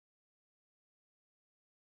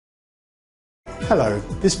Hello,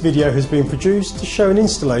 this video has been produced to show an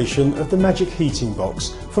installation of the Magic heating box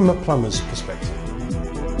from a plumber's perspective.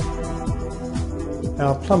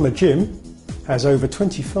 Our plumber Jim has over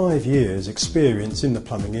 25 years experience in the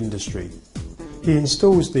plumbing industry. He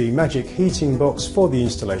installs the Magic heating box for the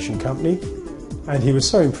installation company, and he was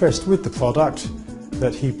so impressed with the product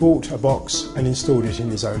that he bought a box and installed it in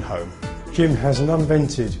his own home. Jim has an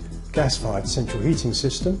unvented gas-fired central heating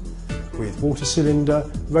system with water cylinder,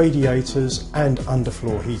 radiators and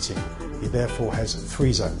underfloor heating. He therefore has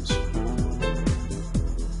 3 zones.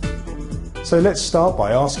 So let's start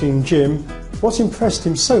by asking Jim what impressed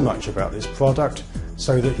him so much about this product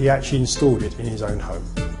so that he actually installed it in his own home.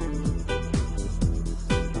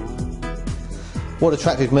 What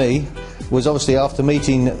attracted me was obviously after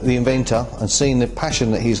meeting the inventor and seeing the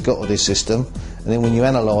passion that he's got with this system, and then when you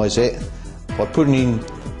analyse it, by putting in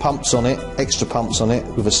pumps on it, extra pumps on it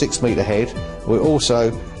with a 6 metre head, we're also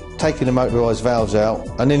taking the motorised valves out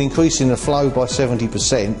and then increasing the flow by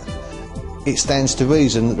 70%. It stands to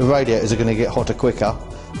reason that the radiators are going to get hotter quicker,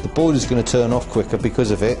 the boiler's going to turn off quicker because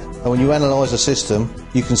of it, and when you analyse the system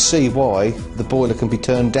you can see why the boiler can be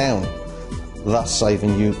turned down, thus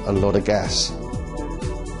saving you a lot of gas.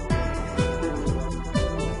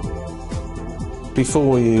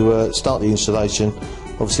 Before you start the installation,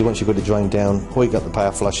 obviously once you've got it drained down, hoik up the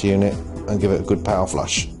power flush unit and give it a good power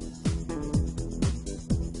flush.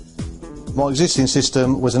 My existing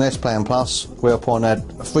system was an S-Plan Plus, whereupon I had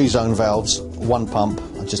 3 zone valves, 1 pump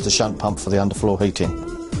and just a shunt pump for the underfloor heating.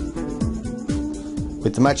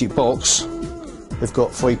 With the Magic box, we've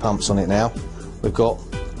got 3 pumps on it now. We've got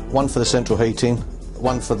 1 for the central heating,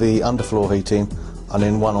 1 for the underfloor heating, and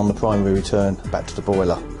then 1 on the primary return back to the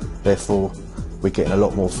boiler. Therefore, we're getting a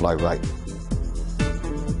lot more flow rate.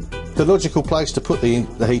 The logical place to put the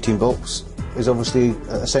heating box is obviously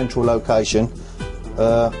at a central location,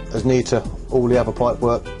 as near to all the other pipe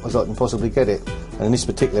work as I can possibly get it. And in this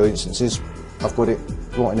particular instance, I've got it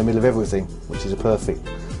right in the middle of everything, which is a perfect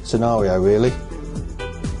scenario really.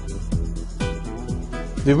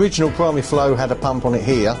 The original primary flow had a pump on it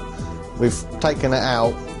here. We've taken it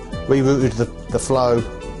out, rerouted the flow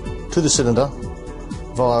to the cylinder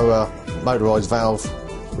via a motorised valve.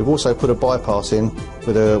 We've also put a bypass in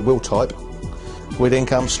with a wheel type. We then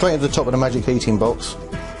come straight to the top of the Magic heating box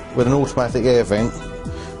with an automatic air vent.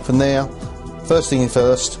 From there, first thing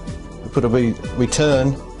first, we put a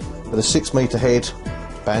return with a 6 metre head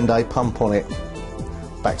Band-Aid pump on it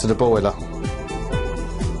back to the boiler.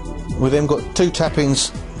 We've then got 2 tappings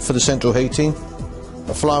for the central heating,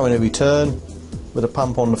 a flow and a return with a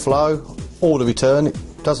pump on the flow or the return,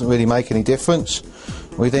 it doesn't really make any difference.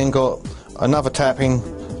 We then got another tapping,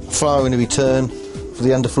 flow and a return for the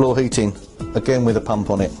underfloor heating, again with a pump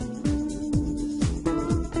on it.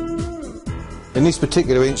 In this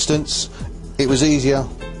particular instance, it was easier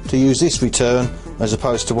to use this return as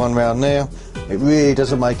opposed to one round there. It really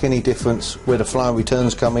doesn't make any difference where the flow and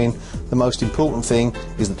returns come in. The most important thing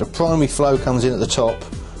is that the primary flow comes in at the top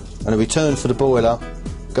and the return for the boiler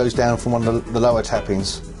goes down from one of the lower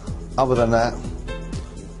tappings. Other than that,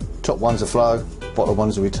 top one's a flow, bottom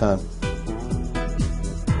one's a return.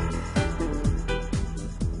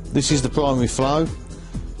 This is the primary flow,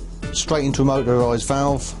 straight into a motorised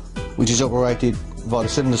valve, which is operated by the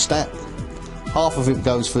cylinder stat. Half of it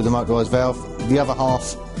goes through the motorised valve, the other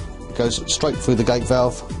half goes straight through the gate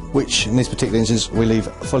valve, which in this particular instance we leave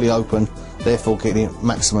fully open, therefore getting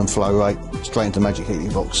maximum flow rate straight into the Magic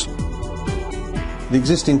heating box. The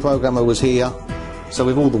existing programmer was here, so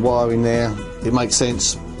with all the wiring there, it makes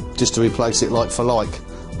sense just to replace it like for like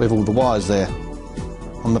with all the wires there.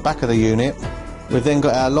 On the back of the unit, we've then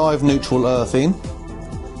got our live neutral earthing,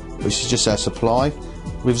 which is just our supply.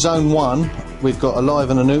 With zone 1, we've got a live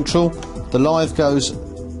and a neutral. The live goes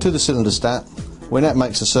to the cylinder stat. When that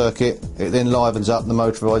makes a circuit, it then livens up the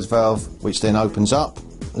motorised valve, which then opens up.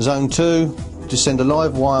 Zone 2, just send a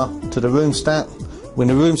live wire to the room stat. When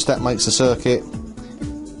the room stat makes a circuit,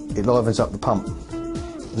 it livens up the pump.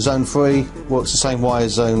 Zone 3 works the same way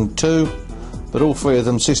as zone 2, but all 3 of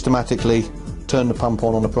them systematically turn the pump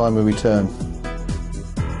on the primary return.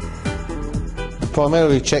 The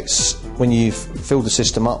primary checks when you've filled the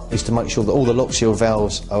system up is to make sure that all the lock seal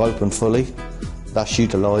valves are open fully, thus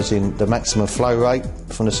utilising the maximum flow rate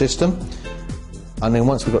from the system. And then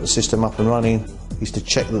once we've got the system up and running, is to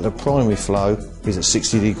check that the primary flow is at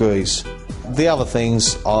 60 degrees. The other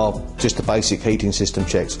things are just the basic heating system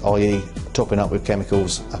checks, i.e. topping up with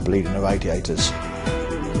chemicals and bleeding the radiators.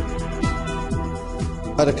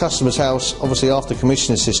 At a customer's house, obviously after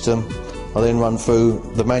commissioning the system, I then run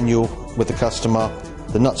through the manual with the customer,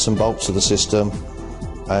 the nuts and bolts of the system,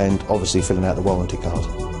 and obviously filling out the warranty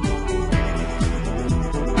card.